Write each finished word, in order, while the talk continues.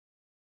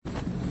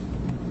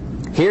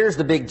Here's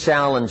the big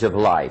challenge of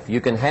life. You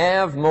can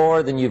have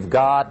more than you've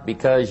got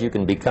because you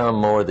can become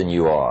more than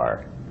you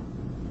are.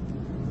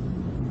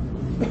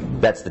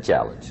 That's the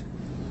challenge.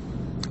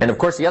 And of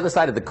course the other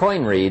side of the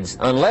coin reads,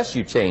 unless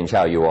you change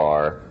how you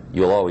are,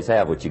 you'll always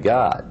have what you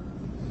got.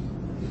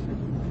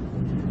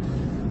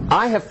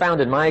 I have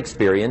found in my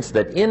experience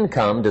that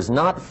income does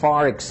not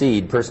far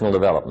exceed personal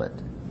development.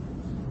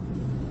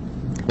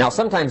 Now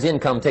sometimes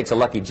income takes a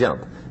lucky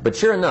jump, but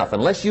sure enough,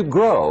 unless you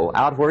grow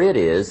out where it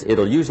is,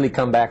 it'll usually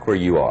come back where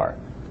you are.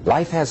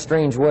 Life has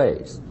strange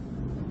ways.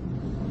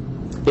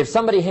 If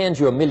somebody hands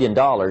you $1 million,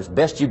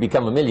 best you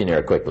become a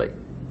millionaire quickly,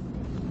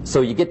 so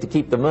you get to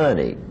keep the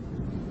money.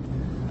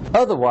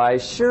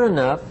 Otherwise, sure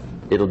enough,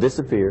 it'll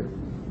disappear.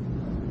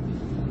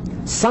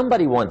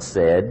 Somebody once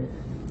said,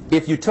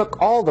 if you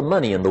took all the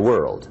money in the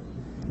world,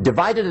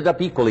 divided it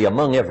up equally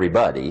among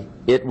everybody,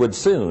 it would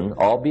soon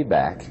all be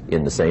back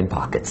in the same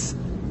pockets.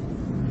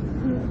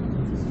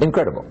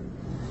 Incredible.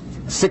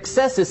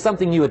 Success is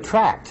something you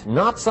attract,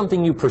 not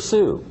something you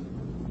pursue.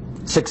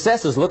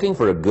 Success is looking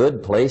for a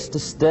good place to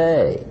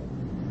stay.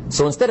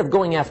 So instead of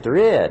going after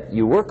it,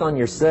 you work on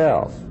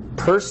yourself.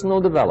 Personal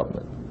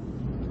development.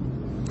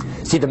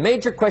 See, the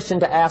major question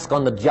to ask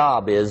on the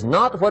job is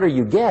not what are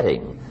you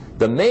getting.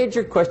 The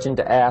major question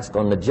to ask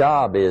on the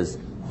job is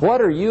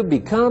what are you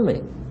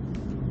becoming?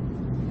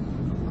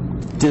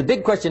 The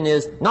big question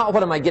is not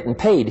what am I getting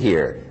paid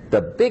here.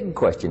 The big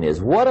question is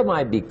what am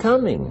I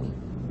becoming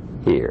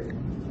here?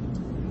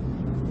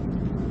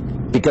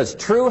 Because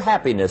true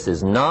happiness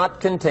is not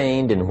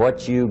contained in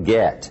what you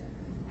get.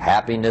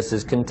 Happiness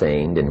is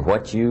contained in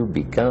what you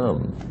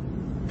become.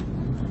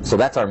 So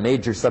that's our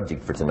major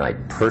subject for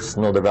tonight,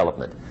 personal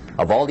development.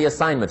 Of all the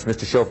assignments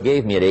Mr. Schoaf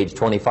gave me at age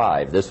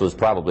 25, this was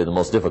probably the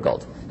most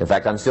difficult. In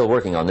fact, I'm still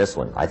working on this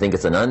one. I think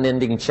it's an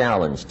unending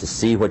challenge to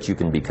see what you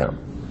can become.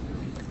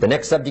 The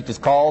next subject is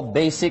called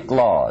Basic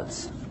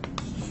Laws.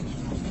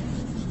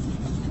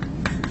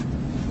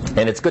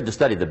 And it's good to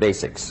study the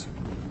basics.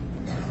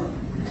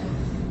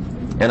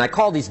 And I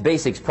call these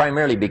basics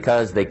primarily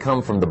because they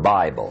come from the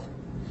Bible.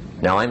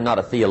 Now, I'm not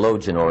a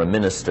theologian or a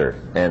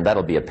minister, and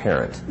that'll be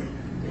apparent.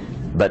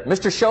 But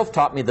Mr. Schoaf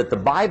taught me that the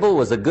Bible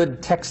was a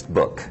good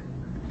textbook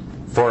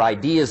for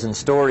ideas and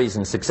stories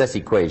and success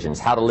equations,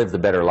 how to live the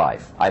better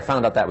life. I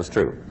found out that was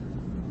true.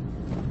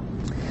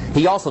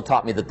 He also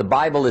taught me that the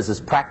Bible is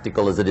as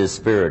practical as it is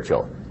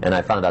spiritual, and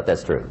I found out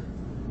that's true.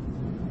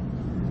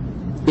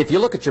 If you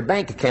look at your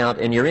bank account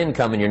and your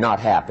income and you're not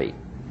happy,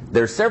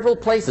 there are several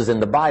places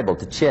in the Bible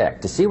to check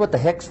to see what the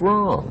heck's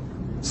wrong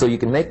so you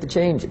can make the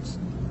changes.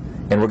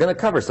 And we're going to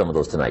cover some of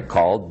those tonight,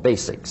 called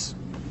basics.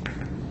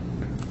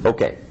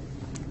 Okay.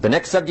 The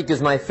next subject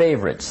is my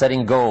favorite,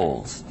 setting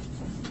goals.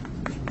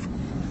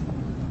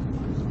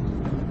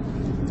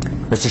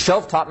 Mr.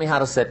 Schoaf taught me how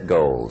to set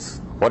goals.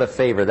 What a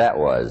favor that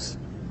was.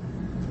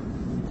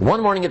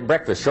 One morning at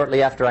breakfast,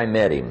 shortly after I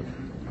met him,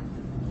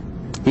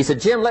 he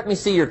said, Jim, let me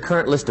see your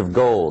current list of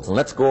goals, and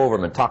let's go over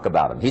them and talk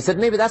about them. He said,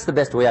 maybe that's the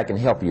best way I can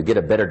help you get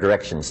a better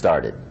direction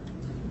started.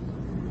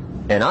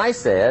 And I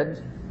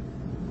said,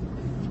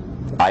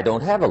 I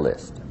don't have a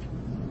list.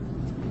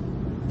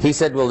 He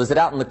said, well, is it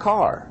out in the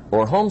car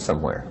or home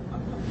somewhere?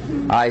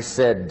 I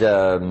said,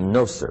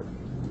 no, sir.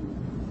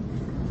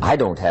 I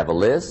don't have a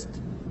list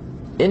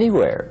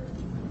anywhere.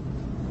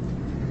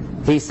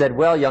 He said,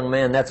 well, young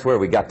man, that's where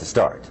we got to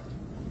start.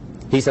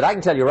 He said, I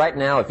can tell you right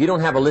now, if you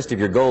don't have a list of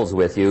your goals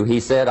with you, he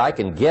said, I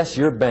can guess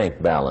your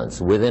bank balance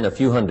within a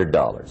few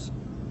 $100s.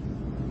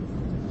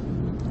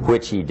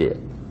 Which he did.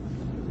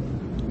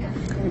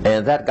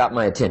 And that got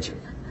my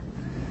attention.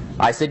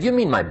 I said, you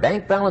mean my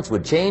bank balance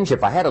would change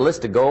if I had a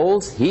list of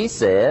goals? He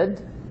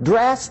said,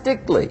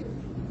 drastically.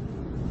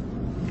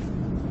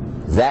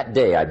 That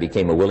day I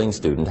became a willing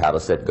student how to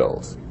set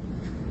goals.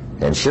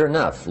 And sure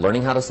enough,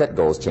 learning how to set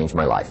goals changed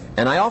my life.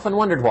 And I often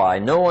wondered why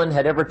no one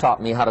had ever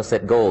taught me how to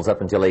set goals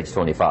up until age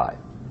 25.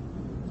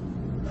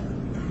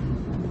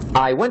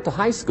 I went to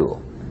high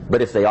school,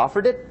 but if they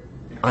offered it,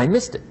 I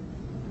missed it.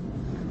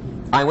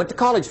 I went to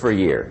college for a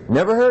year,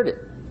 never heard it.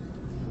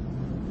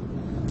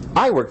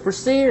 I worked for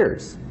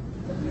Sears.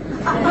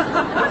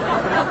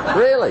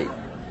 Really.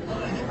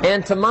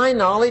 And to my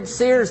knowledge,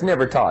 Sears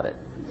never taught it.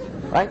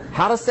 Right?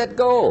 How to set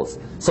goals.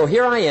 So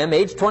here I am,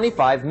 age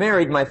 25,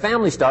 married, my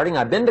family's starting,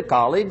 I've been to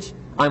college,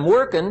 I'm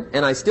working,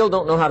 and I still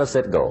don't know how to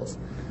set goals.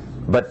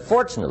 But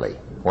fortunately,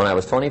 when I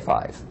was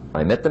 25,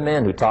 I met the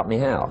man who taught me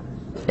how,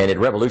 and it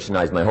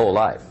revolutionized my whole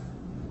life.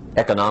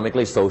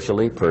 Economically,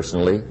 socially,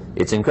 personally,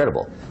 it's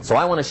incredible. So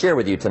I want to share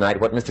with you tonight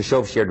what Mr.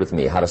 Schoaf shared with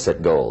me, how to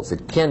set goals.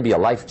 It can be a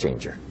life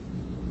changer.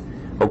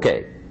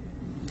 Okay.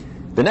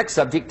 The next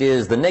subject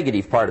is the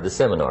negative part of the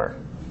seminar.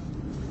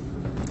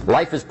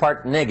 Life is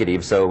part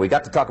negative, so we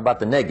got to talk about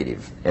the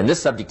negative. And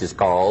this subject is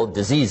called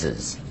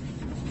diseases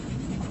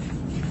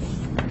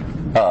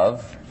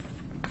of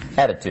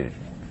attitude.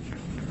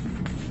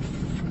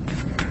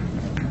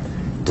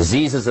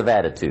 Diseases of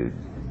attitude.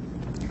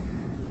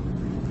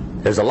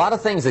 There's a lot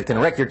of things that can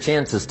wreck your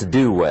chances to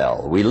do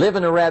well. We live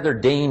in a rather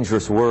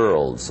dangerous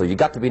world, so you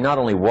got to be not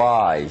only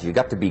wise, you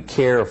got to be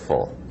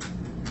careful.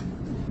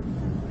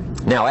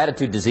 Now,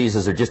 attitude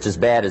diseases are just as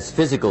bad as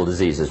physical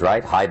diseases,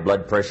 right? High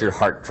blood pressure,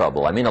 heart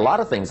trouble. I mean, a lot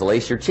of things will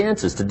ace your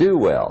chances to do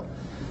well.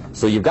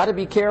 So you've got to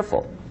be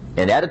careful.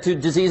 And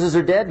attitude diseases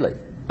are deadly.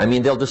 I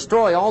mean, they'll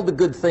destroy all the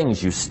good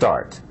things you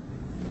start.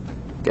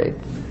 Okay?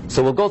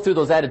 So we'll go through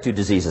those attitude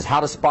diseases, how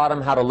to spot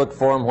them, how to look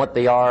for them, what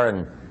they are,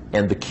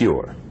 and the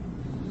cure.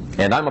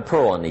 And I'm a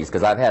pro on these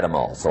because I've had them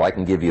all, so I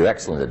can give you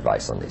excellent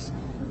advice on these.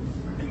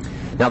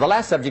 Now, the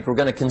last subject we're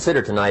going to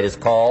consider tonight is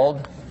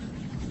called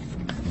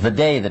the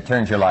day that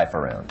turns your life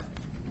around.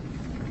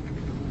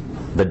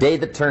 The day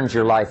that turns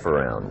your life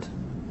around.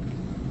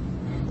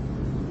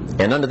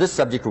 And under this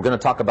subject, we're going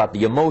to talk about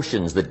the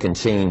emotions that can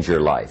change your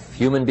life.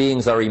 Human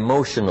beings are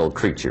emotional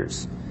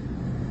creatures,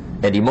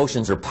 and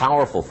emotions are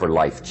powerful for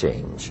life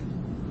change.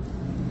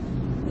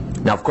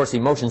 Now, of course,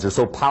 emotions are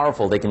so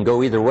powerful they can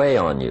go either way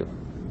on you.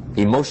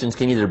 Emotions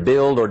can either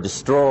build or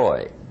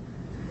destroy.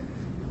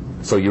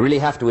 So you really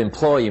have to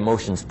employ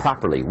emotions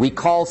properly. We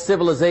call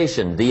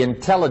civilization the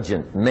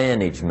intelligent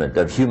management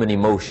of human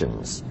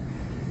emotions.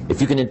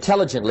 If you can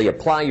intelligently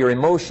apply your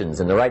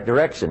emotions in the right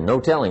direction, no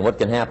telling what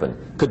can happen.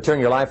 Could turn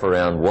your life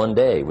around one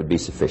day would be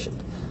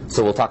sufficient.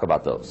 So we'll talk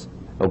about those.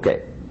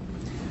 Okay.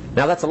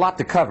 Now that's a lot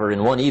to cover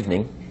in one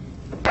evening,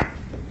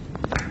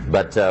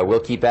 but we'll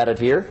keep at it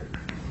here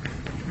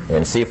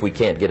and see if we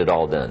can't get it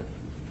all done.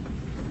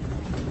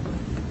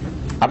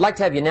 I'd like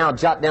to have you now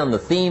jot down the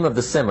theme of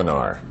the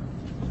seminar.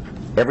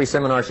 Every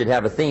seminar should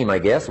have a theme, I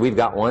guess. We've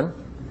got one.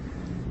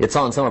 It's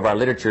on some of our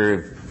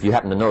literature if you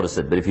happen to notice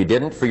it, but if you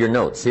didn't, for your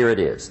notes, here it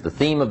is. The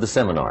theme of the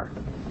seminar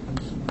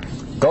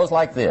goes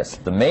like this.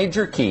 The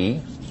major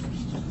key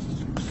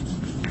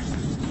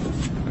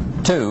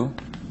to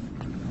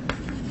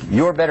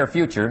your better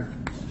future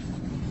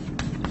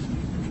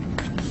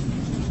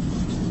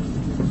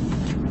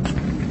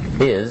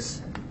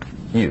is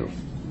you.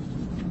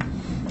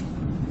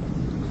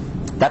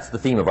 That's the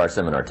theme of our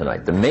seminar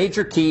tonight. The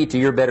major key to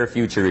your better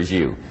future is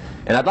you.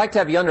 And I'd like to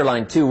have you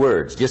underline two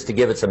words just to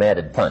give it some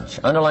added punch.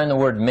 Underline the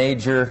word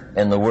major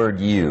and the word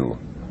you,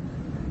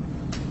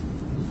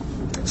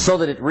 so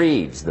that it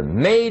reads, the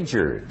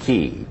major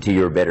key to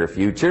your better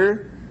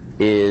future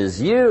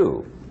is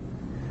you.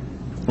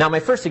 Now, my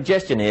first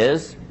suggestion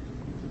is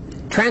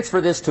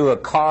transfer this to a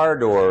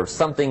card or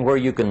something where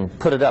you can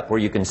put it up, where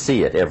you can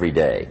see it every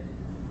day.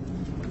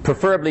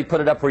 Preferably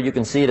put it up where you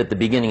can see it at the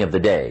beginning of the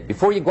day,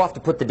 before you go off to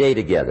put the day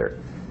together.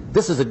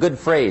 This is a good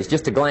phrase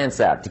just to glance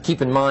at, to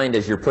keep in mind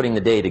as you're putting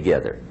the day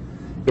together.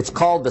 It's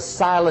called the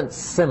silent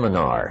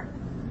seminar.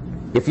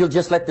 If you'll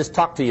just let this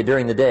talk to you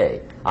during the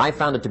day, I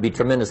found it to be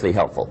tremendously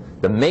helpful.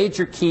 The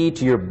major key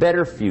to your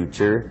better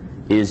future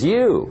is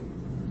you.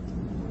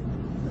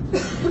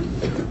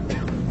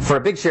 For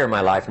a big share of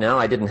my life now,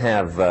 I didn't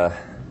have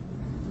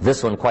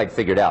this one quite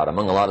figured out.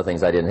 Among a lot of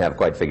things I didn't have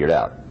quite figured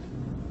out.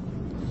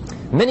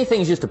 Many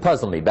things used to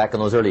puzzle me back in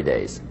those early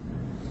days.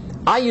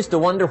 I used to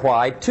wonder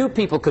why two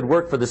people could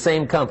work for the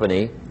same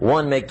company,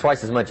 one make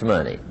twice as much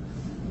money.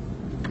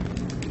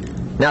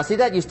 Now, see,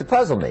 that used to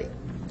puzzle me.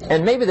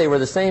 And maybe they were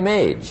the same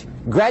age,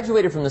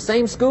 graduated from the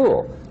same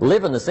school,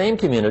 live in the same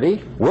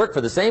community, work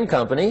for the same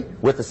company,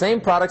 with the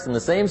same products and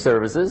the same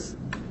services.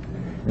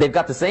 They've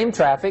got the same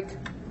traffic,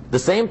 the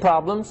same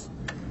problems,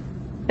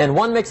 and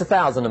one makes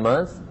 $1,000 a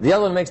month, the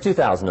other one makes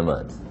 $2,000 a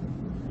month.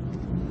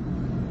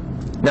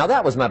 Now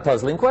that was my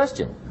puzzling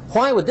question.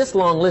 Why would this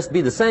long list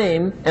be the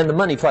same and the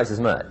money twice as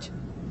much?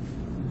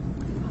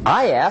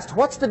 I asked,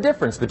 what's the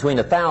difference between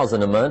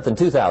 $1,000 a month and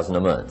 $2,000 a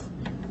month?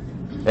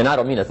 And I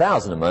don't mean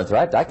 $1,000 a month,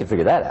 right? I can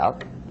figure that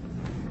out.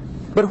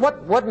 But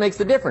what makes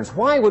the difference?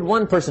 Why would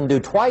one person do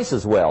twice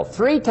as well,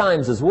 3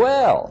 times as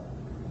well?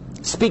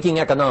 Speaking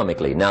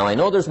economically. Now, I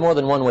know there's more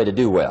than one way to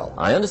do well.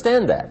 I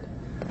understand that.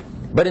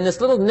 But in this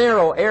little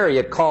narrow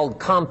area called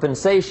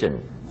compensation,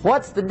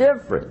 what's the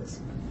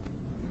difference?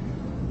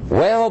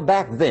 Well,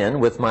 back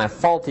then, with my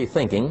faulty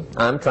thinking,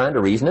 I'm trying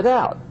to reason it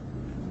out.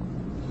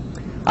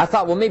 I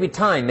thought, well, maybe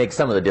time makes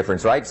some of the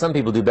difference, right? Some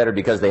people do better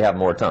because they have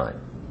more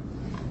time.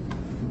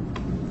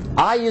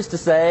 I used to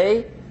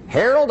say,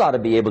 Harold ought to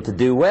be able to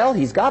do well.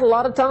 He's got a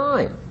lot of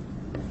time.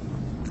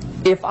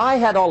 If I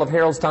had all of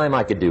Harold's time,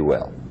 I could do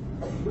well.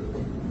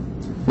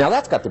 Now,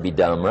 that's got to be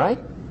dumb, right?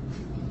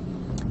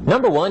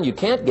 Number one, you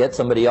can't get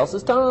somebody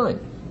else's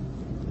time.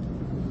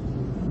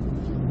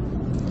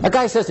 A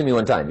guy says to me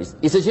one time,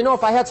 he says, you know,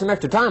 if I had some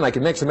extra time, I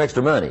could make some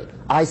extra money.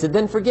 I said,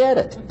 then forget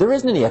it. There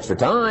isn't any extra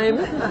time.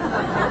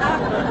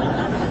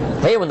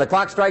 Hey, when the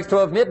clock strikes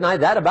 12 midnight,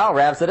 that about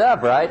wraps it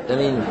up, right? I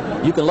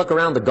mean, you can look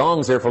around the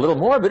gongs there for a little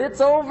more, but it's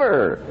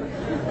over.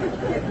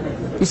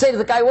 You say to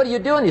the guy, what are you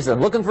doing? He says,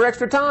 I'm looking for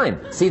extra time.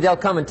 See, they'll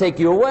come and take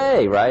you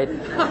away, right?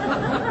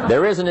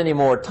 There isn't any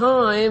more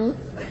time.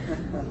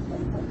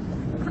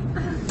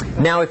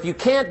 Now, if you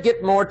can't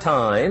get more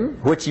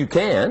time, which you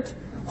can't,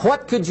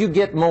 what could you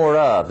get more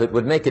of that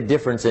would make a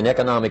difference in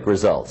economic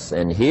results?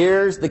 And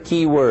here's the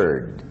key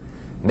word.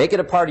 Make it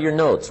a part of your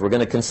notes. We're going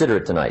to consider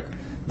it tonight.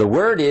 The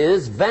word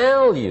is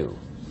value.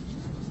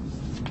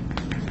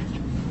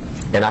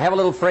 And I have a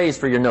little phrase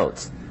for your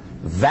notes.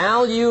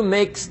 Value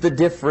makes the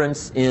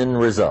difference in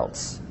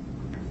results.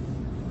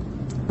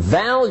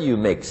 Value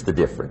makes the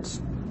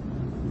difference.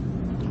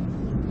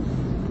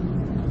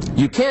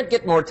 You can't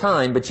get more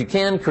time, but you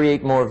can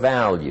create more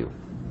value.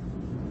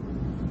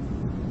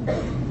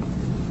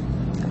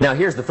 Now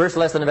here's the first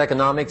lesson of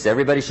economics.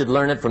 Everybody should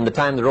learn it from the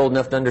time they're old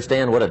enough to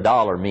understand what a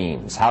dollar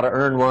means. How to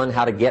earn one,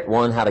 how to get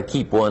one, how to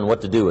keep one,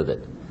 what to do with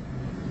it.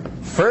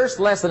 First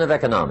lesson of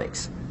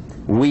economics.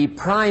 We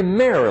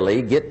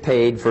primarily get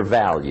paid for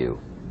value.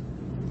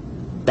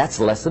 That's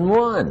lesson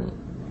one.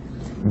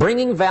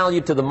 Bringing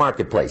value to the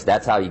marketplace,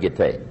 that's how you get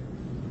paid.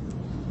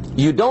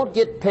 You don't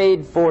get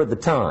paid for the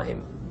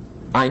time.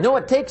 I know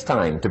it takes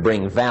time to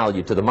bring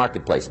value to the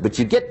marketplace, but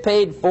you get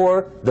paid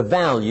for the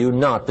value,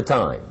 not the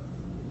time.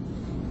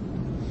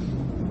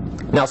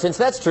 Now, since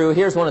that's true,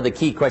 here's one of the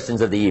key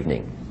questions of the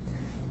evening.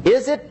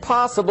 Is it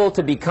possible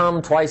to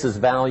become twice as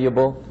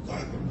valuable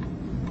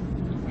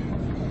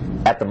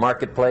at the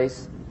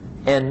marketplace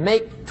and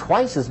make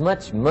twice as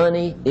much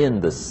money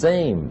in the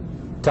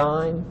same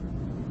time?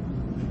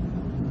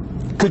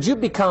 Could you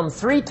become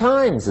 3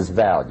 times as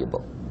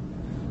valuable?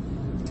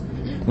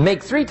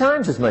 Make 3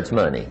 times as much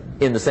money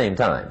in the same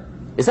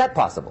time? Is that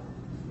possible?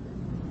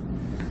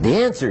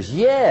 The answer is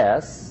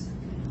yes,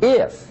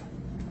 if.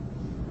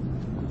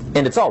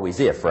 And it's always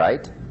if,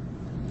 right?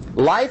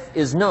 Life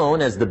is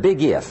known as the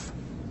big if.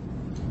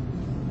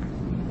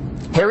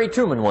 Harry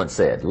Truman once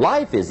said,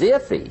 life is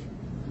iffy.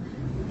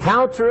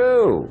 How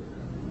true.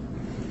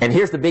 And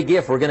here's the big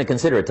if we're going to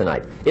consider it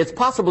tonight. It's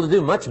possible to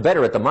do much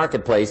better at the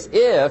marketplace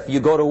if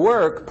you go to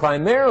work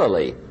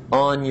primarily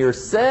on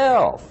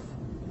yourself.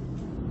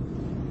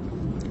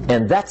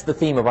 And that's the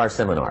theme of our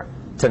seminar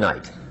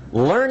tonight.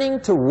 Learning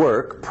to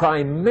work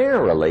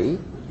primarily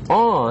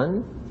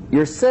on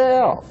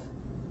yourself.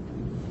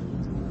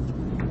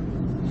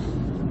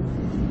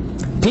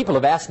 People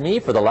have asked me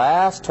for the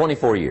last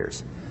 24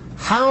 years,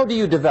 how do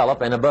you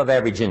develop an above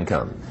average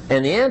income?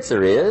 And the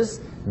answer is,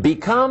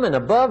 become an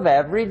above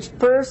average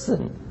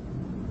person.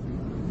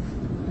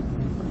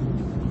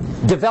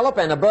 Develop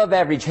an above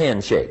average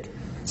handshake.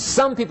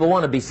 Some people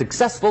want to be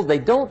successful, they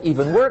don't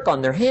even work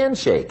on their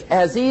handshake.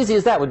 As easy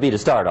as that would be to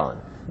start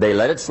on. They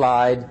let it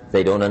slide,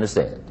 they don't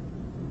understand.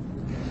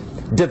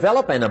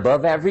 Develop an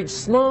above average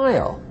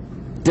smile.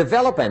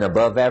 Develop an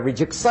above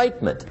average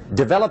excitement.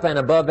 Develop an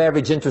above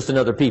average interest in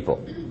other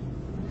people.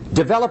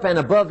 Develop an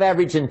above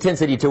average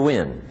intensity to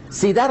win.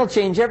 See, that'll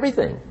change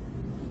everything.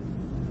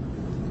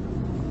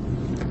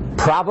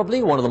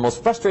 Probably one of the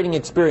most frustrating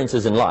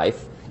experiences in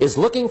life is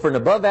looking for an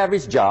above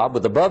average job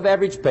with above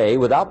average pay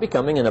without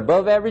becoming an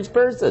above average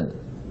person.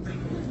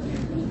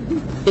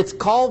 It's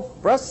called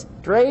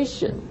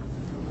frustration.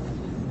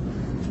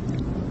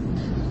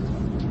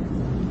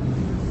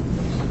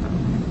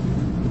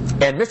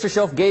 And Mr.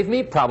 Shoaff gave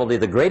me probably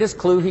the greatest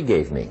clue he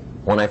gave me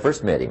when I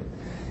first met him.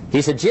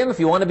 He said, Jim, if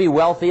you want to be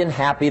wealthy and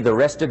happy the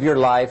rest of your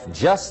life,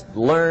 just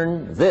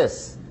learn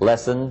this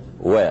lesson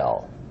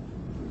well.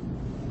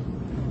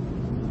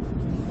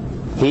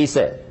 He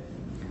said,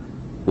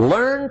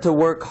 learn to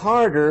work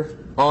harder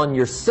on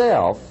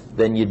yourself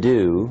than you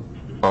do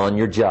on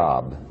your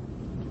job.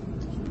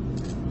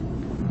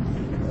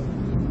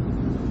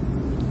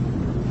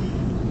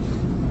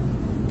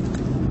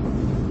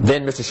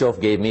 Then Mr. Shoaff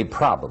gave me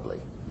probably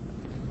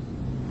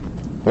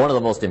one of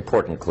the most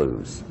important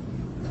clues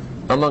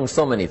among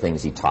so many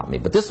things he taught me,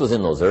 but this was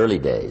in those early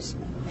days.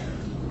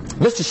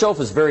 Mr. Shoaff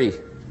was very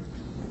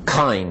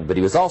kind, but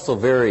he was also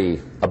very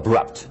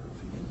abrupt.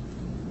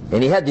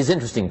 And he had these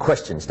interesting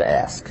questions to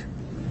ask.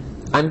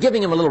 I'm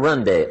giving him a little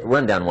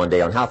rundown one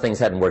day on how things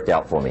hadn't worked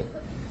out for me.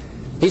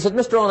 He said,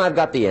 Mr. Rohn, I've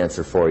got the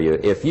answer for you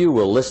if you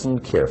will listen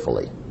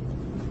carefully.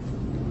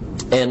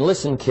 And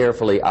listen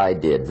carefully I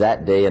did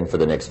that day and for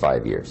the next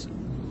 5 years.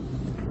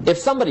 If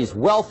somebody's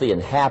wealthy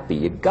and happy,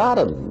 you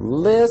gotta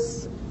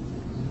listen.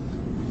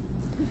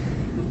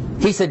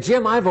 He said,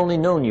 Jim, I've only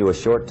known you a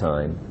short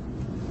time.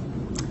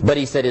 But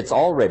he said, it's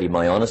already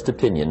my honest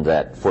opinion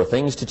that for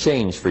things to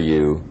change for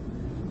you,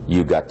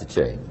 you've got to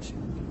change.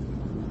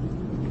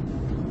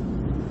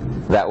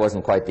 That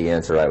wasn't quite the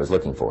answer I was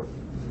looking for.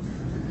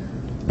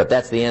 But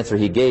that's the answer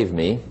he gave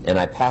me, and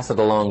I pass it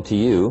along to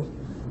you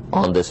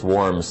on this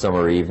warm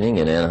summer evening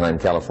in Anaheim,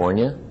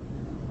 California,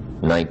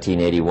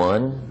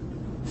 1981.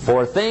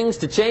 For things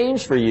to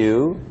change for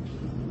you,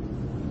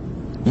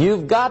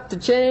 you've got to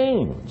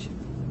change.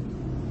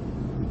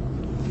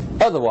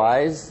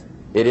 Otherwise,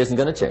 it isn't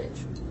going to change.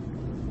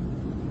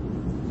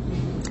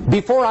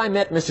 Before I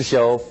met Mr.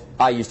 Shoaff,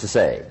 I used to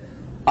say,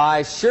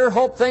 I sure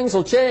hope things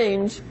will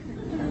change.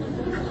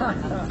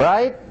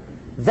 Right?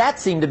 That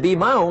seemed to be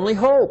my only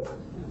hope.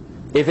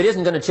 If it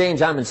isn't going to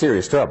change, I'm in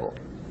serious trouble.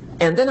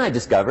 And then I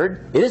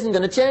discovered it isn't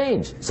going to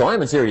change, so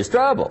I'm in serious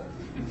trouble.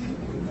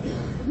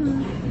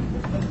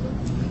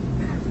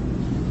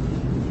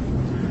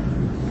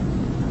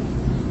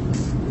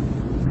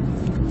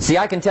 See,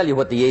 I can tell you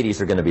what the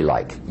 80s are going to be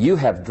like. You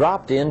have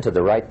dropped into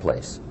the right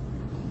place.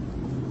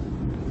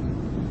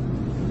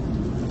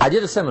 I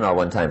did a seminar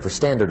one time for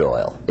Standard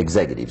Oil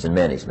executives and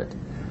management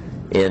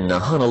in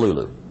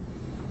Honolulu.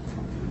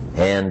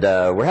 And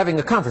we're having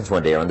a conference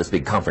one day on this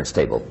big conference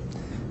table.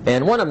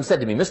 And one of them said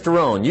to me, Mr.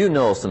 Rohn, you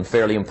know some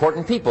fairly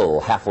important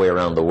people halfway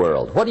around the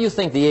world. What do you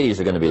think the 80s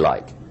are going to be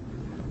like?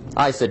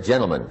 I said,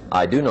 gentlemen,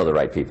 I do know the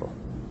right people.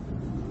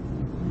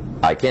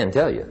 I can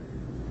tell you.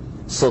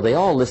 So they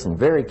all listened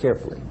very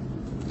carefully.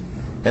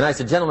 And I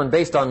said, gentlemen,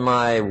 based on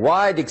my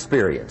wide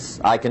experience,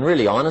 I can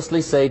really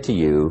honestly say to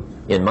you,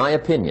 in my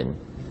opinion,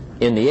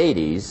 in the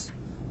 80s,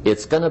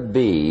 it's going to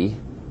be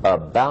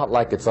about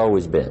like it's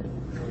always been.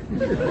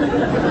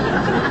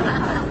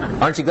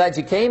 Aren't you glad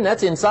you came?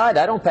 That's inside.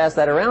 I don't pass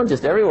that around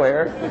just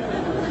everywhere.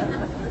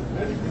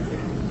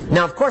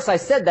 Now, of course, I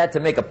said that to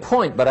make a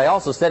point, but I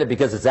also said it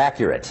because it's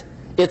accurate.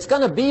 It's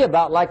going to be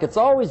about like it's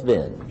always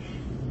been.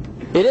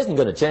 It isn't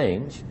going to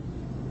change.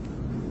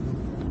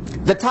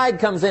 The tide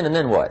comes in, and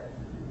then what?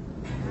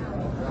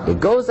 It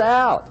goes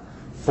out.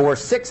 For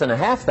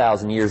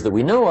 6,500 years that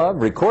we know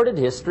of, recorded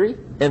history,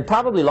 and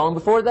probably long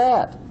before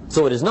that.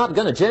 So it is not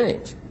going to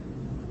change.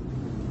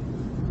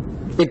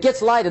 It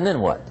gets light, and then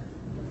what?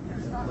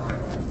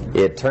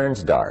 It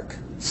turns dark.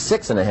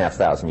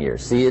 6,500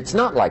 years. See, it's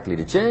not likely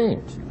to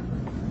change.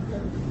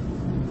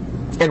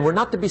 And we're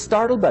not to be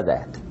startled by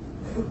that.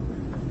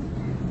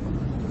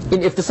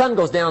 And if the sun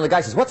goes down, the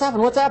guy says, what's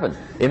happened, what's happened?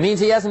 It means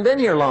he hasn't been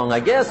here long, I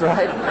guess,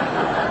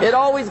 right? It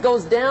always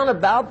goes down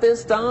about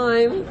this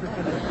time.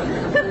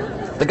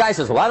 The guy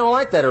says, well, I don't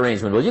like that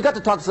arrangement. Well, you got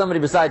to talk to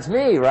somebody besides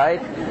me,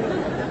 right?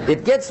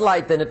 It gets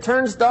light, then it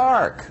turns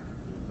dark.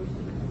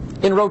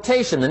 In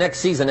rotation, the next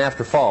season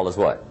after fall is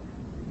what?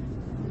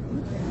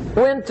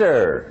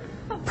 Winter.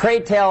 Pray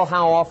tell,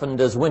 how often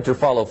does winter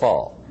follow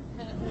fall?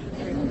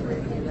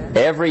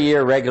 Every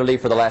year regularly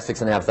for the last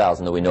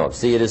 6,500 that we know of.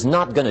 See, it is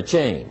not going to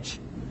change.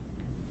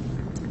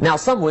 Now,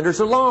 some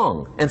winters are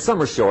long, and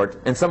some are short,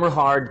 and some are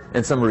hard,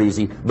 and some are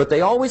easy, but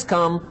they always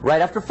come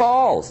right after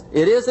falls.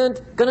 It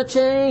isn't going to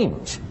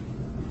change.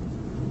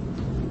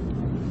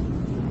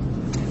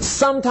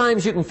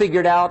 Sometimes you can figure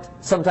it out,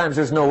 sometimes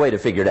there's no way to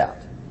figure it out.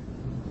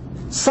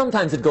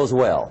 Sometimes it goes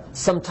well,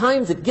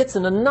 sometimes it gets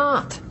in a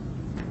knot.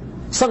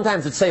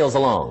 Sometimes it sails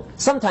along,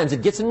 sometimes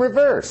it gets in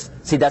reverse.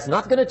 See, that's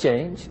not going to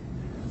change.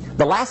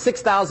 The last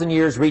 6,000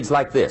 years reads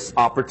like this: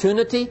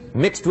 opportunity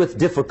mixed with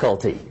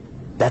difficulty.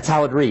 That's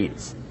how it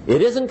reads.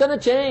 It isn't going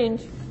to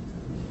change.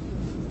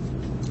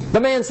 The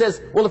man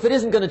says, well, if it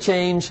isn't going to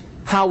change,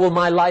 how will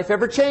my life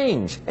ever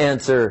change?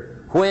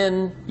 Answer,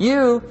 when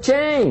you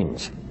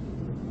change.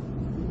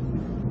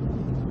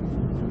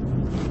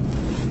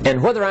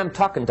 And whether I'm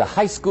talking to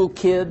high school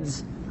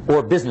kids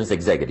or business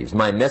executives,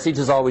 my message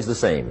is always the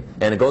same.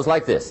 And it goes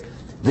like this: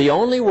 the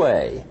only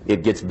way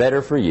it gets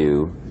better for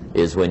you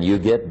is when you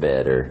get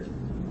better.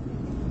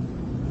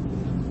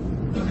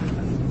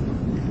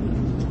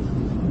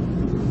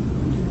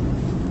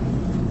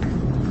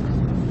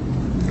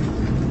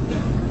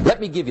 Let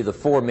me give you the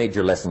 4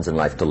 major lessons in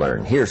life to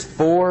learn. Here's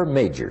 4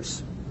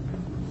 majors.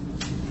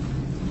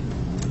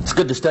 It's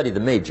good to study the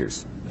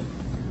majors.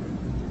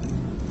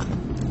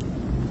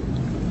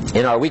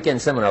 In our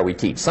weekend seminar we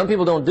teach. Some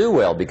people don't do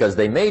well because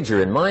they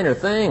major in minor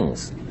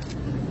things.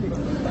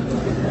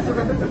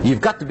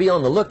 You've got to be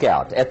on the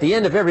lookout. At the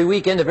end of every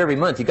week, end of every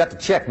month, you've got to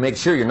check, make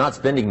sure you're not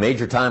spending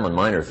major time on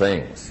minor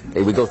things.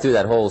 We go through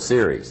that whole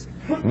series.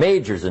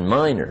 Majors and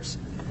minors.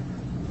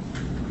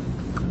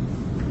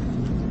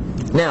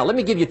 Now, let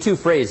me give you 2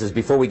 phrases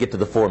before we get to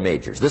the 4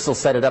 majors. This will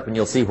set it up and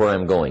you'll see where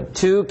I'm going.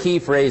 2 key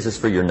phrases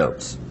for your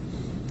notes.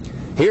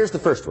 Here's the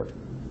first one.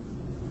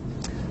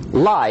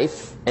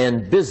 Life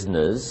and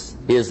business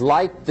is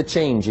like the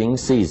changing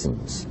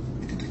seasons.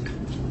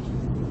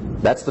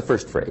 That's the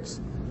first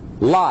phrase.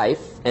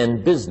 Life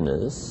and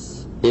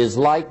business is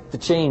like the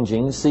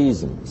changing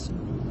seasons.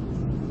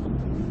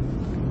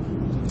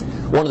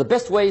 One of the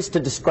best ways to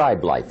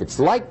describe life, it's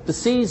like the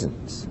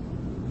seasons.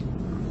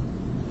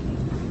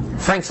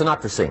 Frank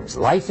Sinatra sings,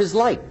 life is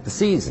like the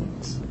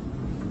seasons.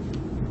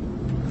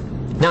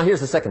 Now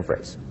here's the second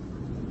phrase.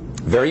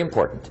 Very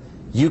important.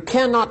 You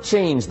cannot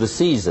change the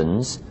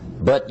seasons,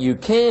 but you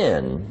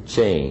can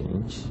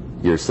change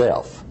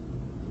yourself.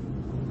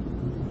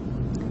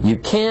 You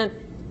can't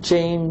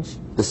change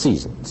the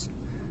seasons,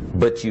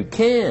 but you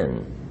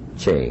can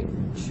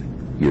change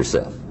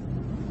yourself.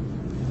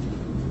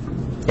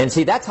 And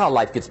see, that's how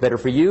life gets better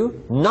for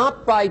you,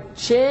 not by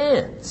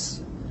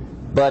chance,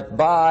 but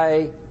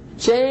by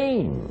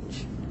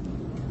change.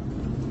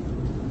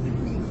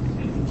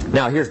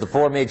 Now, here's the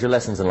 4 major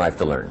lessons in life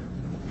to learn.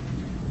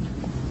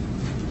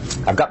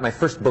 I've got my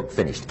first book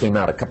finished. Came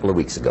out a couple of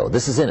weeks ago.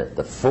 This is in it.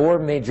 The 4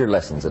 major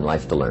lessons in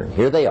life to learn.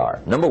 Here they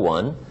are. Number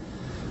 1,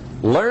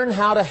 learn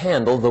how to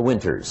handle the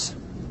winters.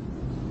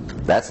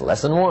 That's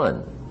lesson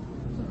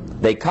 1.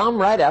 They come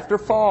right after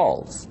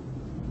falls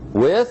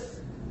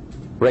with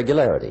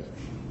regularity.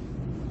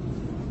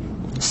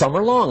 Some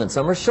are long, and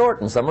some are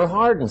short, and some are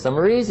hard, and some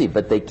are easy,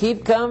 but they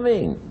keep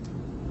coming.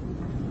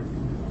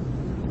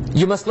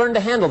 You must learn to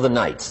handle the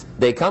nights.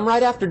 They come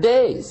right after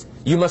days.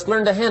 You must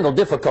learn to handle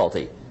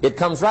difficulty. It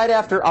comes right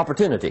after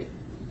opportunity.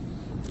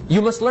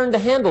 You must learn to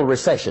handle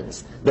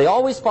recessions. They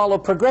always follow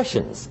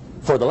progressions.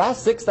 For the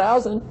last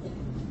 6,000.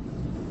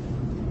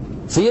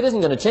 See, it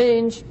isn't going to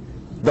change.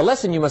 The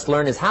lesson you must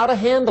learn is how to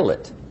handle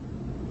it.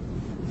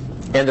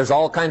 And there's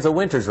all kinds of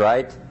winters,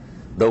 right?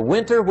 The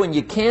winter when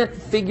you can't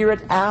figure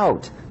it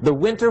out. The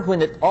winter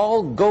when it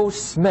all goes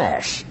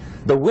smash.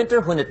 The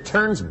winter when it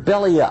turns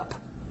belly up.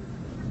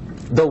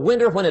 The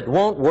winter when it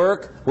won't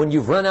work, when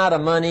you've run out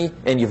of money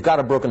and you've got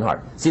a broken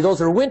heart. See,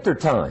 those are winter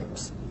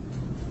times.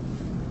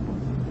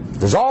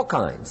 There's all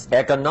kinds.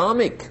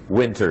 Economic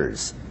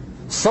winters,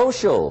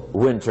 social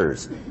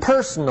winters,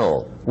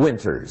 personal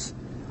winters.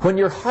 When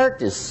your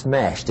heart is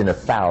smashed in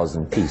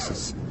 1,000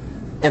 pieces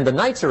and the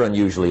nights are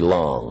unusually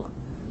long,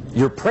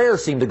 your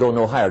prayers seem to go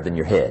no higher than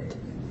your head.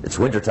 It's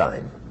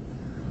wintertime.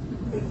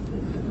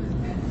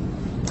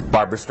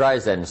 Barbra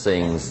Streisand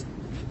sings,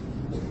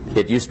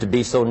 "It used to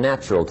be so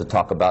natural to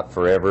talk about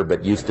forever,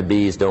 but used to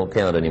be's don't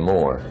count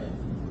anymore.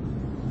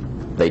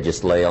 They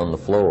just lay on the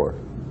floor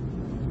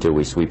till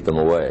we sweep them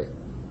away.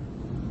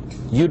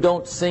 You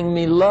don't sing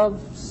me love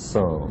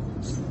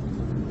songs,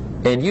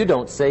 and you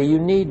don't say you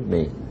need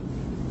me,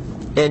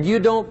 and you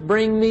don't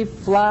bring me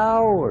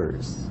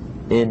flowers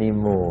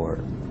anymore."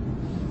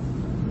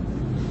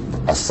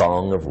 A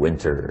song of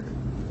winter.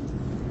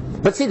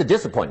 But see, the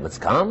disappointments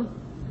come.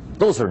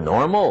 Those are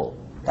normal.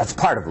 That's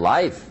part of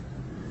life.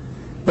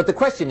 But the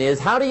question is,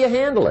 how do you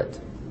handle it?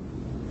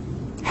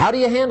 How do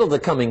you handle the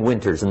coming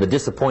winters and the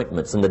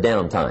disappointments and the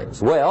down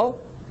times? Well,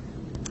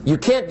 you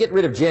can't get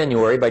rid of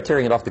January by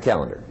tearing it off the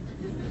calendar.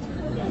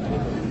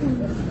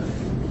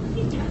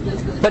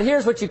 But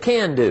here's what you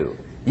can do.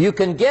 You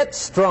can get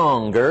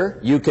stronger,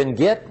 you can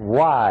get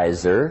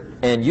wiser,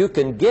 and you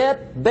can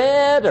get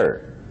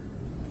better.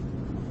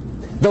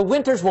 The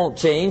winters won't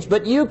change,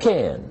 but you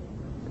can.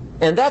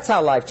 And that's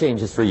how life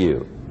changes for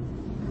you.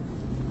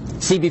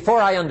 See,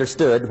 before I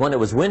understood, when it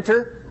was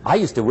winter, I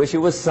used to wish it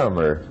was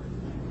summer.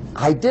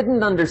 I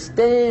didn't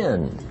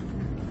understand.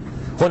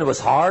 When it was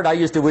hard, I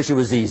used to wish it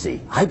was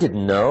easy. I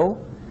didn't know.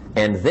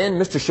 And then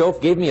Mr. Schoaf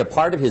gave me a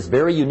part of his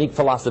very unique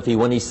philosophy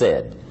when he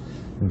said,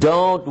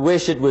 "Don't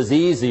wish it was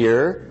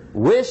easier,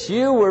 wish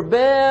you were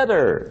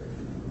better."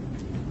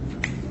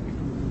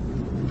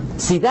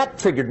 See, that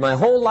triggered my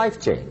whole life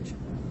change.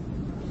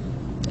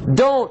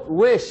 Don't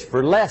wish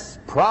for less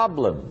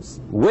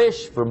problems.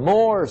 Wish for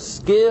more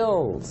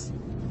skills.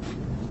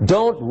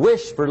 Don't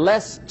wish for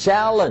less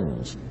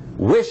challenge.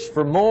 Wish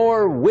for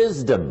more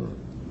wisdom.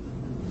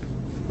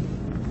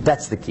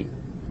 That's the key.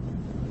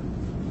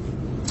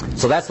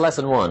 So that's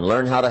lesson one.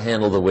 Learn how to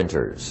handle the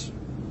winters.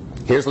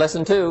 Here's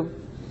lesson two.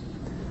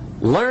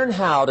 Learn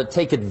how to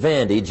take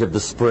advantage of the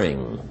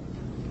spring.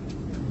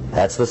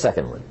 That's the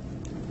second one.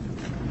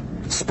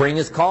 Spring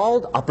is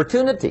called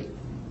opportunity.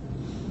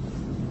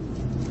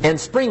 And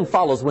spring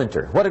follows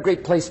winter. What a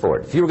great place for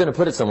it. If you were going to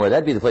put it somewhere,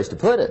 that'd be the place to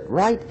put it,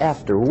 right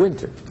after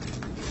winter.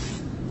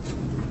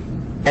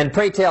 And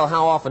pray tell,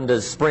 how often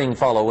does spring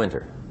follow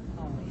winter?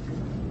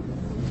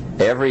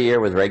 Every year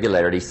with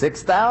regularity,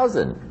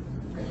 6,000.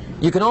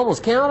 You can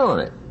almost count on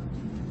it.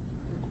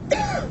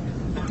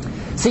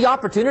 See,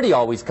 opportunity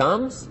always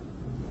comes.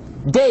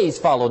 Days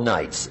follow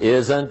nights.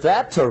 Isn't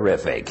that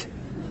terrific?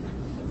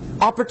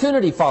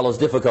 Opportunity follows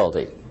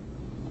difficulty.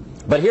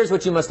 But here's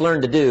what you must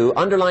learn to do.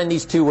 Underline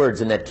these two words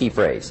in that key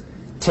phrase.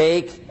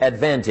 Take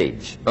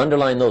advantage.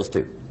 Underline those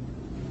two.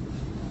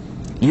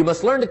 You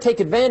must learn to take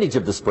advantage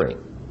of the spring.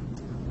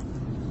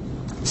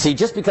 See,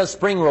 just because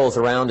spring rolls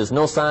around is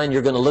no sign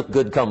you're going to look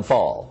good come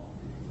fall.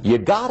 You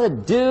got to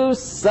do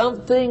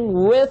something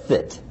with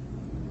it.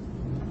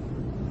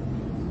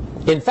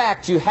 In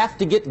fact, you have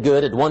to get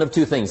good at one of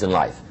two things in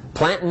life.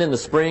 Planting in the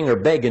spring or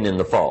begging in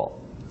the fall.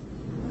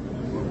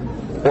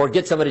 Or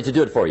get somebody to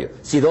do it for you.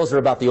 See, those are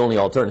about the only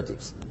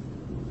alternatives.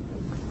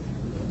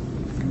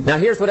 Now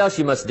here's what else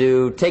you must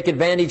do. Take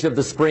advantage of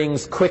the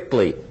springs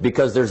quickly,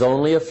 because there's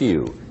only a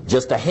few.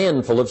 Just a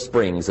handful of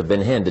springs have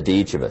been handed to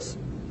each of us.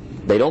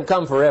 They don't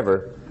come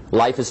forever.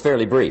 Life is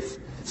fairly brief.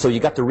 So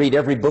you got to read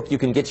every book you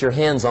can get your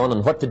hands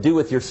on what to do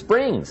with your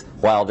springs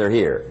while they're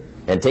here.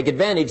 And take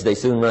advantage, they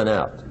soon run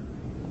out.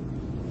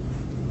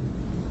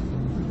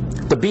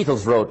 The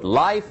Beatles wrote,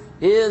 "Life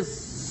is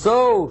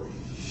so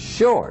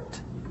short."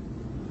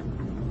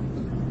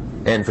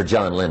 And for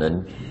John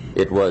Lennon,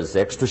 it was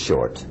extra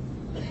short.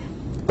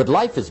 But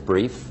life is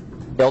brief.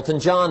 Elton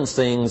John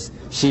sings,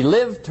 "She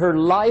lived her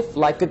life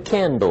like a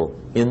candle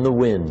in the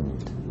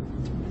wind."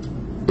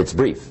 It's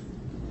brief.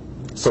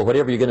 So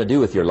whatever you're going to do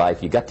with your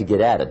life, you got to get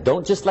at it.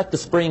 Don't just let the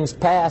springs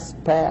pass.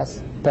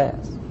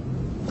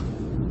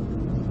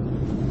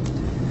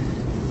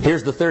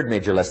 Here's the third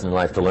major lesson in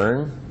life to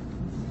learn.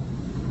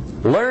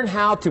 Learn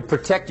how to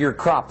protect your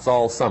crops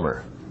all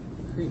summer.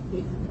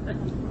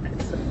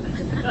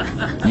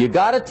 You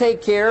got to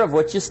take care of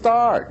what you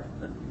start.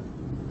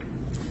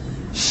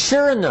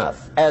 Sure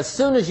enough, as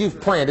soon as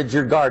you've planted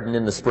your garden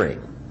in the spring,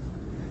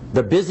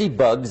 the busy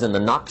bugs and the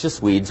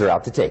noxious weeds are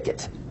out to take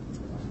it.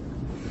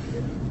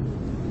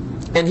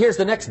 And here's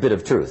the next bit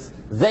of truth.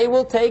 They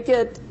will take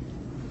it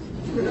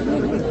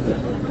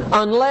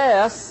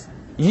unless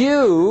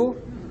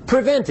you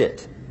prevent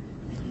it.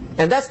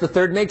 And that's the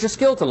third major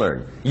skill to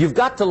learn. You've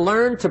got to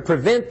learn to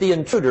prevent the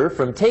intruder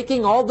from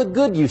taking all the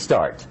good you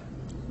start.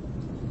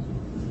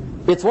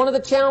 It's one of the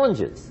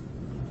challenges.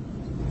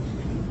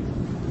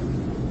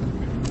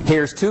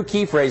 Here's two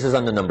key phrases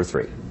under number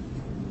 3.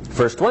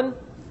 First one,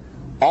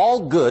 all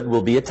good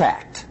will be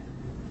attacked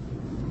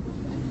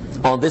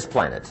on this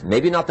planet.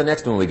 Maybe not the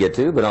next one we get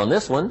to, but on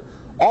this one,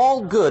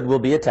 all good will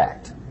be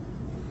attacked.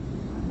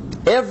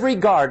 Every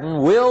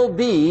garden will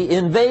be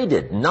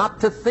invaded. Not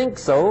to think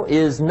so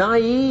is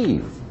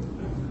naive.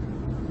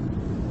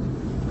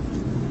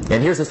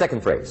 And here's the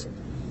second phrase.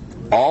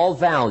 All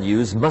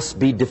values must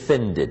be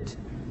defended.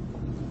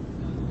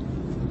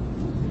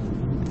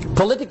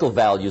 Political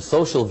values,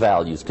 social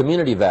values,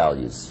 community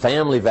values,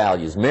 family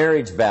values,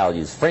 marriage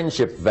values,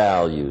 friendship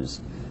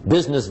values,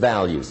 business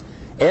values.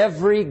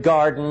 Every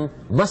garden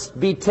must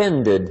be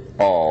tended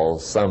all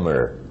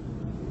summer.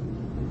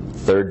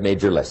 Third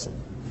major lesson.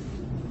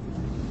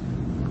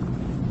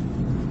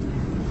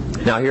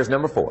 Now here's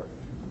number 4.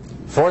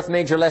 Fourth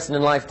major lesson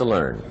in life to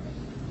learn.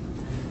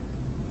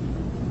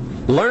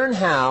 Learn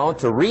how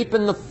to reap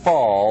in the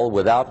fall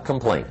without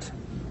complaint.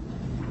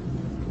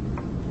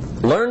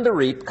 Learn to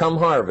reap come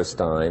harvest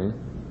time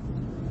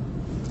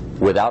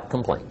without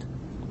complaint.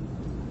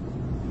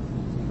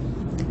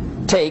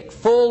 Take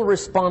full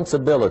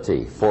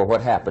responsibility for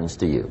what happens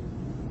to you.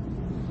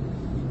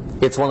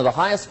 It's one of the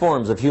highest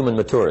forms of human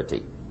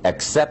maturity,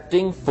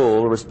 accepting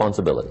full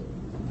responsibility.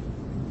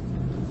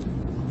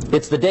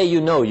 It's the day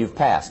you know you've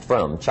passed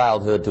from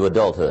childhood to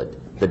adulthood,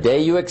 the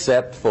day you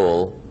accept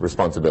full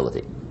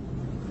responsibility.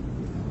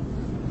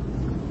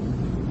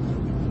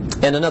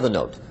 And another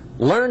note,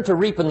 learn to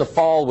reap in the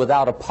fall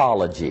without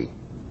apology.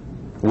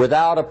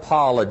 Without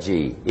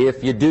apology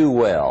if you do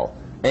well,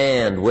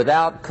 and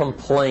without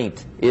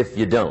complaint if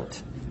you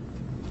don't.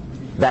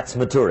 That's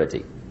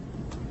maturity.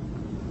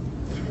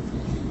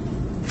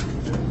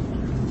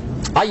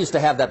 I used to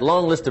have that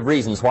long list of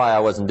reasons why I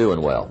wasn't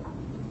doing well.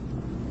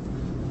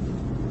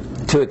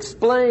 To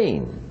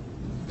explain.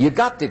 You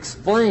got to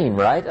explain,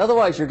 right?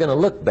 Otherwise you're going to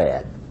look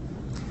bad.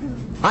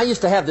 I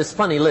used to have this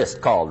funny list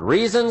called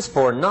Reasons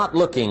for Not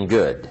Looking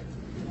Good.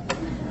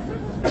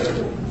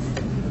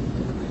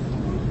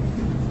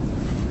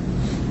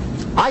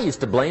 I used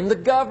to blame the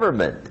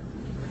government.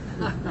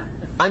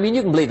 I mean,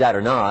 you can believe that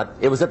or not.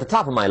 It was at the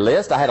top of my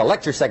list. I had a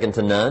lecture second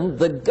to none.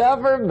 The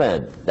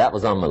government. That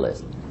was on my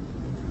list.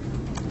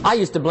 I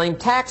used to blame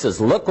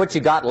taxes. Look what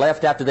you got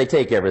left after they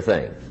take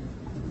everything.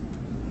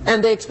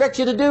 And they expect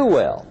you to do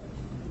well.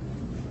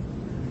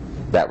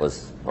 That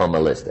was on my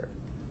list there.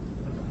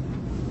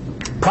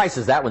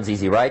 Prices, that one's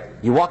easy, right?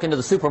 You walk into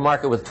the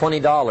supermarket with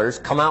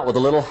 $20, come out with a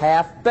little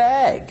half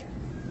bag.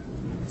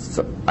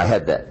 So I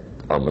had that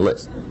on my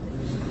list.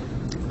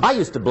 I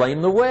used to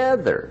blame the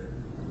weather.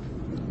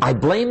 I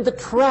blamed the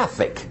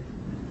traffic.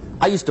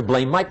 I used to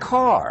blame my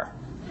car.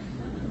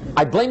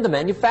 I blamed the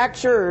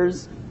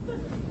manufacturers.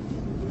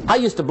 I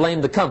used to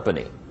blame the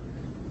company.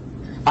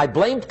 I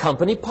blamed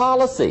company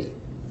policy.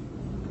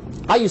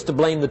 I used to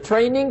blame the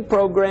training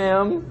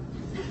program.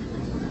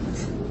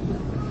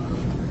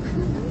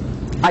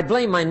 I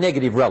blame my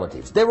negative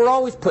relatives. They were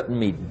always putting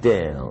me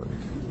down.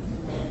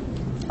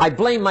 I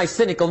blame my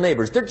cynical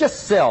neighbors. They're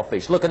just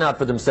selfish, looking out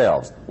for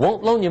themselves.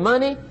 Won't loan you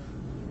money?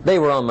 They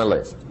were on my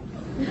list.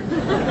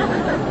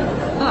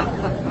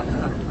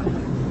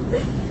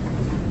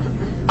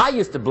 I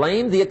used to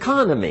blame the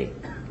economy.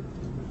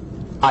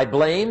 I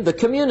blamed the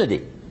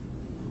community.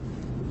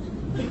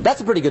 That's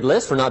a pretty good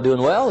list for not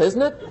doing well,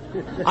 isn't it?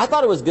 I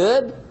thought it was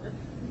good.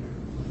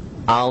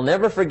 I'll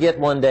never forget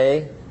one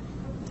day,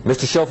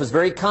 Mr. Schoaf was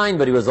very kind,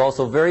 but he was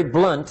also very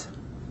blunt,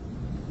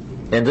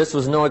 and this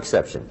was no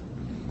exception.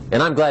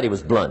 And I'm glad he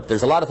was blunt.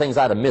 There's a lot of things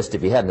I'd have missed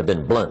if he hadn't have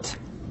been blunt.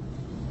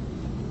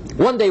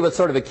 One day, with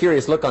sort of a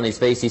curious look on his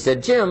face, he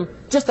said, "Jim,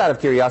 just out of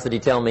curiosity,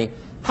 tell me,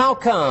 how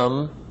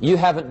come you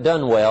haven't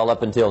done well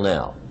up until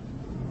now?"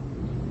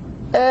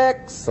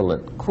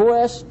 Excellent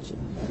question.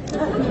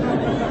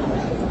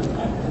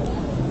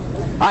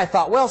 I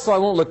thought, well, so I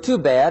won't look too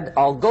bad,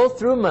 I'll go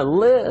through my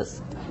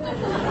list.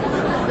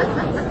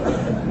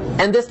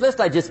 And this list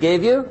I just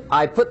gave you,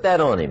 I put that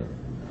on him.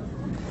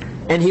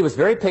 And he was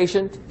very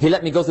patient. He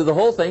let me go through the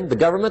whole thing, the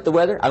government, the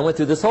weather. I went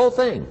through this whole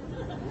thing.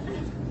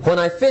 When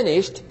I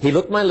finished, he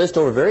looked my list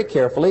over very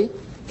carefully.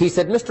 He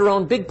said, "Mr.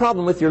 Rohn, big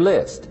problem with your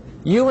list.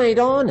 You ain't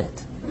on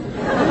it."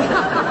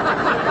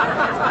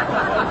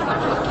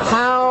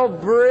 How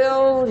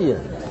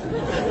brilliant.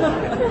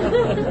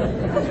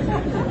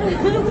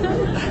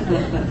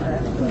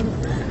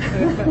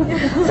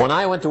 When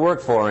I went to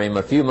work for him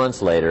a few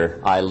months later,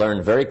 I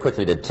learned very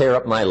quickly to tear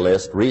up my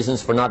list,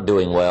 reasons for not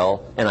doing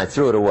well, and I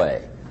threw it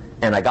away.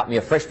 And I got me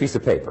a fresh piece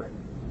of paper.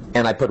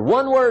 And I put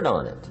one word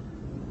on it.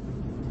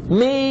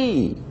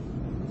 Me.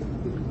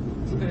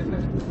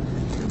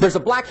 There's a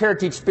Black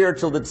Heritage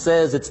spiritual that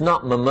says, "It's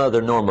not my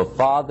mother nor my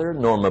father,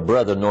 nor my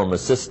brother nor my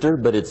sister,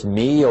 but it's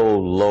me, O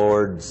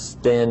Lord,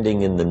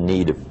 standing in the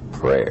need of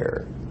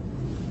prayer."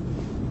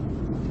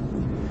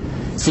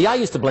 See, I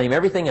used to blame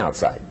everything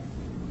outside.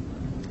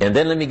 And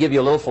then let me give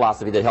you a little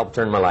philosophy that helped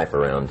turn my life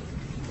around.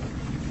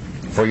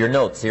 For your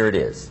notes, here it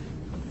is.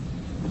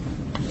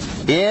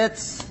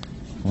 It's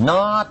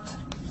not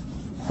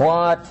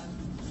what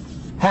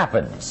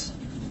happens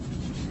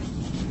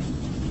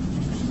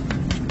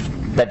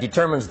that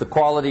determines the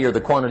quality or the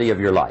quantity of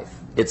your life.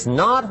 It's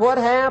not what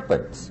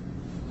happens.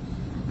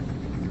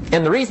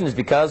 And the reason is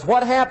because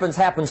what happens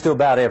happens to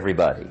about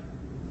everybody.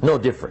 No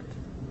different.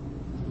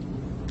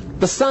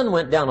 The sun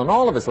went down on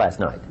all of us last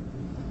night.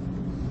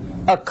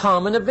 A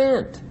common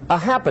event, a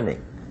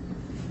happening.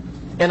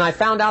 And I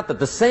found out that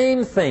the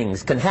same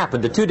things can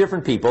happen to two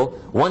different people.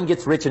 One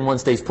gets rich and one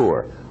stays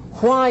poor.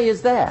 Why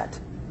is that?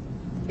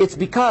 It's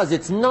because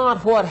it's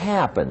not what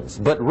happens,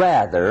 but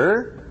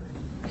rather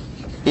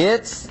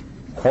it's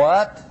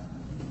what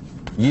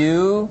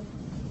you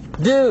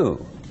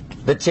do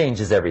that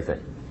changes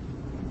everything.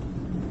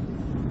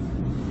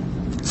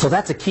 So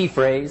that's a key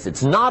phrase.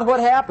 It's not what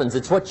happens,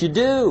 it's what you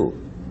do.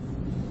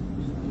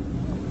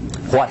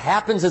 What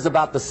happens is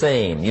about the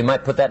same. You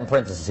might put that in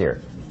parentheses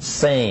here.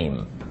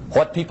 Same.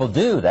 What people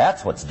do,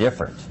 that's what's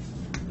different.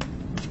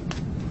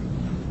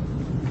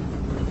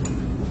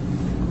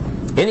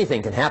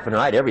 Anything can happen,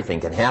 right? Everything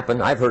can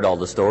happen. I've heard all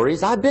the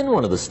stories. I've been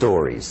one of the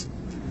stories.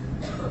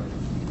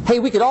 Hey,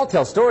 we could all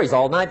tell stories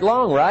all night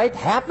long, right?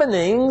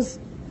 Happenings.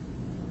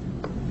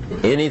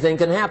 Anything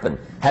can happen.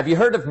 Have you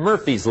heard of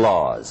Murphy's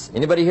Laws?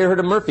 Anybody here heard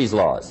of Murphy's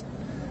Laws?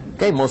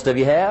 Okay, most of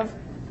you have.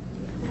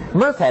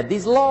 Murph had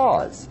these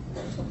laws.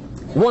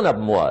 One of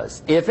them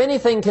was, if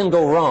anything can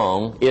go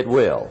wrong, it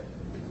will.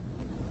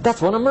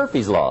 That's one of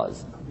Murphy's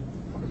Laws.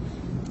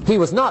 He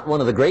was not one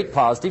of the great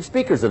positive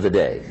speakers of the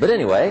day. But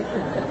anyway,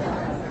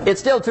 it's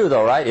still true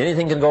though, right?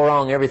 Anything can go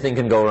wrong, everything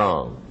can go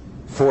wrong.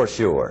 For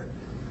sure.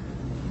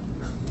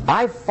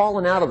 I've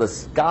fallen out of the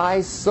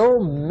sky so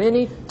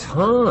many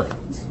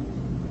times.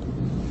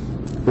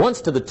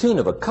 Once to the tune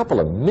of a couple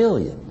of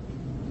million.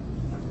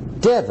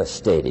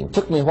 Devastating.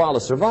 Took me a while to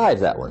survive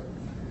that one.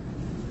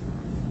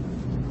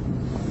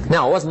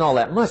 Now, it wasn't all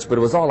that much, but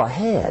it was all I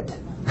had.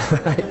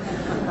 Right?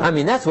 I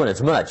mean, that's when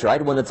it's much, right?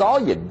 When it's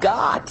all you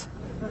got.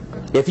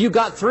 If you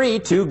got 3,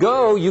 2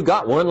 go, you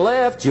got 1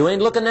 left, you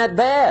ain't looking that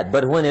bad.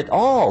 But when it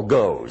all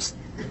goes.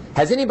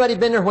 Has anybody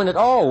been there when it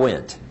all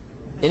went?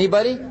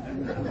 Anybody?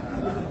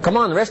 Come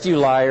on, the rest of you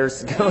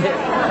liars. Go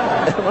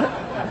ahead.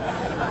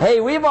 Hey,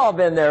 we've all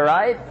been there,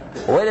 right?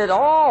 When it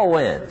all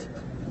went.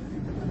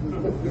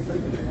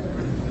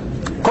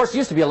 Of course, it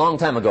used to be a long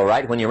time ago,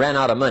 right? When you ran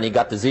out of money,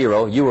 got to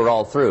 0, you were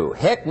all through.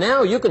 Heck,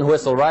 now you can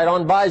whistle right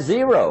on by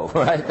 0,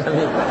 right?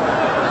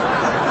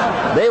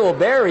 I mean, they will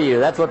bury you.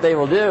 That's what they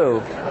will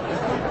do.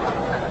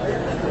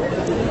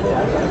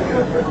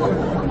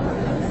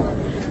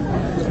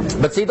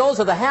 But see,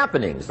 those are the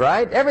happenings,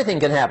 right? Everything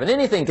can happen.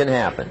 Anything can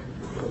happen.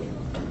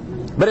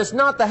 But it's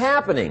not the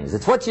happenings.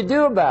 It's what you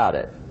do about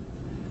it.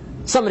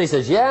 Somebody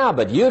says, yeah,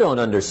 but you don't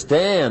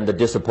understand the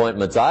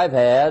disappointments I've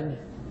had.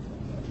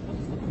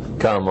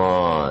 Come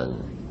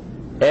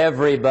on.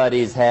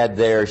 Everybody's had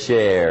their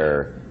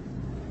share.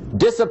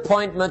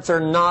 Disappointments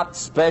are not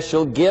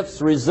special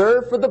gifts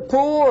reserved for the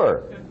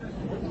poor.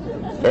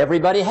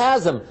 Everybody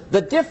has them.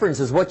 The difference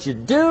is what you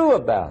do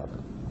about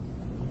them.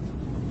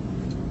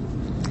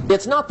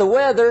 It's not the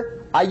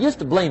weather. I used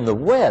to blame the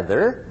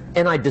weather,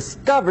 and I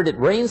discovered it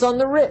rains on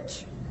the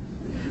rich.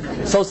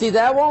 So see,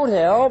 that won't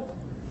help.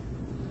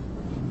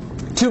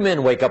 2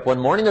 men wake up one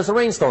morning, there's a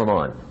rainstorm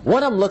on.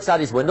 One of them looks out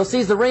his window,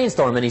 sees the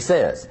rainstorm, and he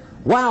says,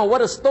 wow, what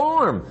a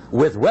storm.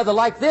 With weather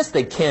like this,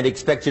 they can't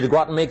expect you to go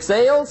out and make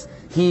sales.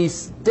 He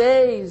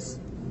stays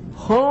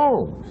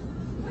home.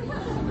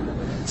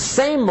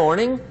 Same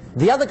morning,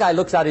 the other guy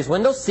looks out his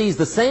window, sees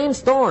the same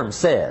storm,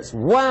 says,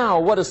 wow,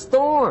 what a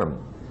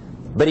storm.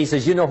 But he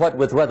says, you know what,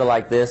 with weather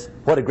like this,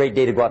 what a great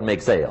day to go out and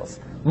make sales.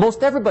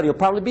 Most everybody will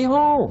probably be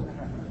home.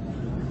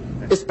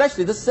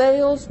 Especially the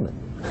salesman.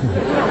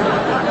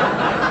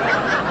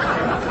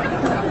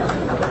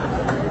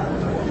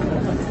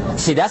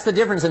 See, that's the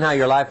difference in how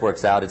your life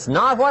works out. It's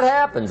not what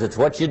happens, it's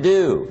what you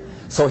do.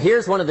 So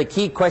here's one of the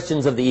key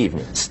questions of the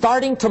evening.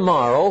 Starting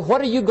tomorrow,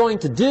 what are you going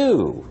to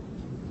do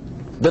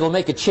that'll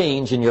make a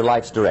change in your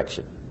life's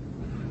direction?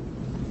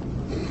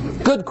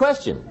 Good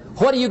question.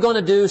 What are you going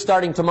to do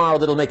starting tomorrow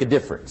that'll make a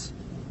difference?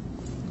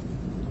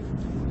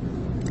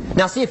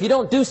 Now see, if you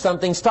don't do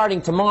something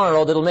starting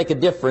tomorrow that'll make a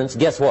difference,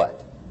 guess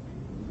what?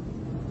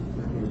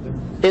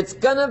 It's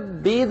gonna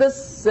be the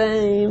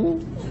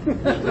same.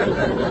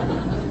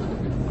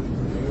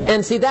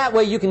 And see, that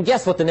way you can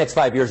guess what the next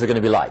 5 years are going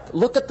to be like.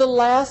 Look at the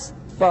last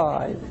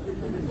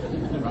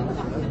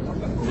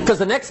 5. Because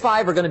the next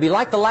 5 are going to be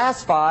like the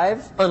last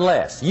 5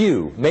 unless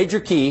you, major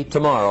key,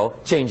 tomorrow,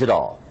 change it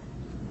all.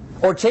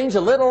 Or change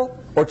a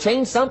little, or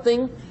change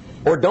something,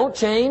 or don't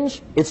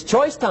change. It's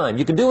choice time.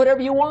 You can do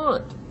whatever you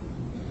want.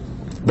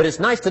 But it's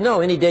nice to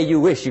know any day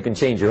you wish you can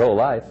change your whole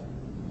life.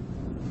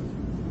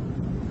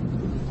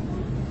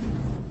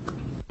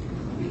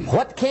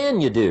 What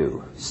can you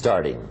do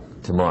starting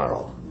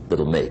tomorrow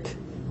that'll make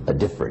a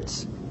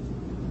difference?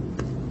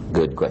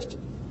 Good question.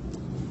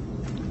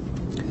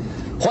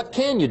 What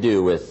can you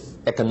do with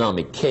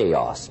economic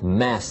chaos,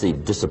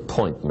 massive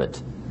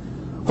disappointment?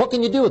 What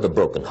can you do with a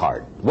broken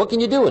heart? What can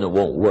you do when it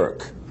won't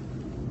work?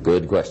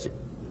 Good question.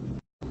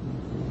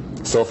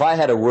 So if I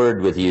had a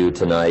word with you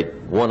tonight,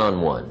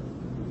 one-on-one,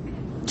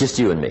 Just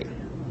you and me.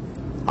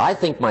 I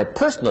think my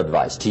personal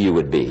advice to you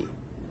would be,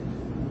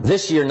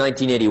 this year,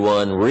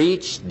 1981,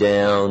 reach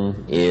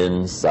down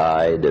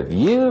inside of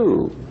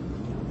you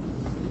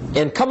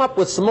and come up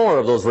with some more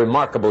of those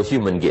remarkable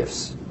human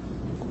gifts.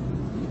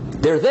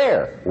 They're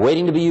there,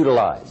 waiting to be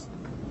utilized.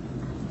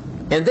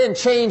 And then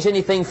change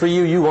anything for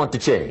you you want to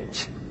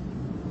change.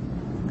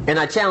 And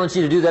I challenge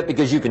you to do that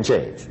because you can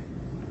change.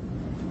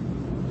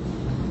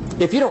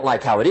 If you don't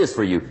like how it is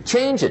for you,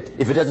 change it.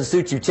 If it doesn't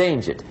suit you,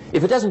 change it.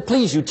 If it doesn't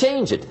please you,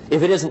 change it.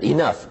 If it isn't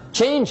enough,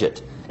 change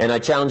it. And I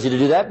challenge you to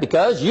do that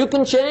because you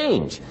can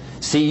change.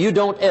 See, you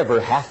don't ever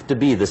have to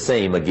be the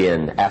same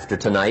again after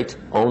tonight,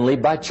 only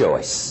by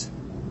choice.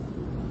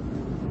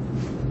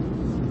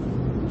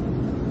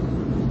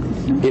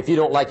 If you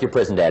don't like your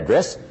present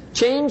address,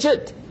 change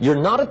it. You're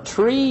not a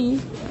tree.